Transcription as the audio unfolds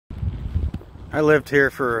I lived here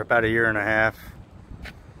for about 1.5 years.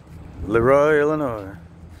 Leroy, Illinois.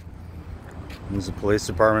 There's the police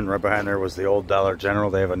department. Right behind there was the old Dollar General.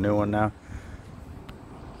 They have a new one now.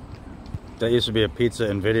 That used to be a pizza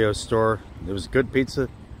and video store. It was good pizza,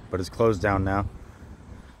 but it's closed down now.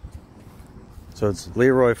 So it's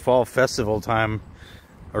Leroy Fall Festival time,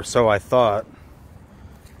 or so I thought.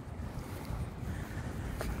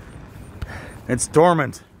 It's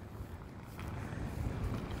dormant.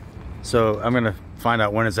 So I'm gonna find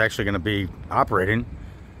out when it's actually gonna be operating.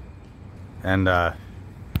 And I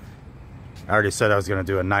already said I was gonna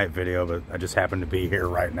do a night video, but I just happen to be here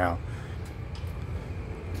right now.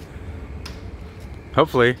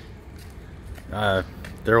 Hopefully, there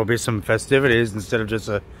will be some festivities instead of just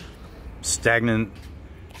a stagnant,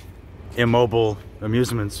 immobile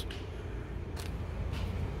amusements.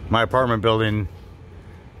 My apartment building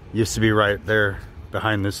used to be right there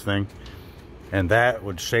behind this thing, and that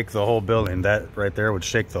would shake the whole building. That right there would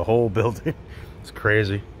shake the whole building. It's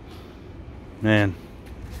crazy, man.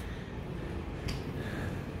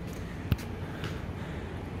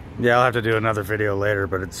 Yeah, I'll have to do another video later,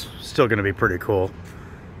 but it's still going to be pretty cool.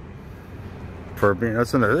 For being,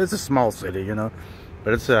 it's a small city, you know,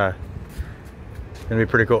 but it's going to be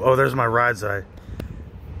pretty cool. Oh, there's my rides I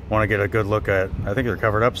want to get a good look at. I think they're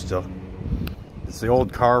covered up still. It's the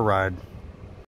old car ride.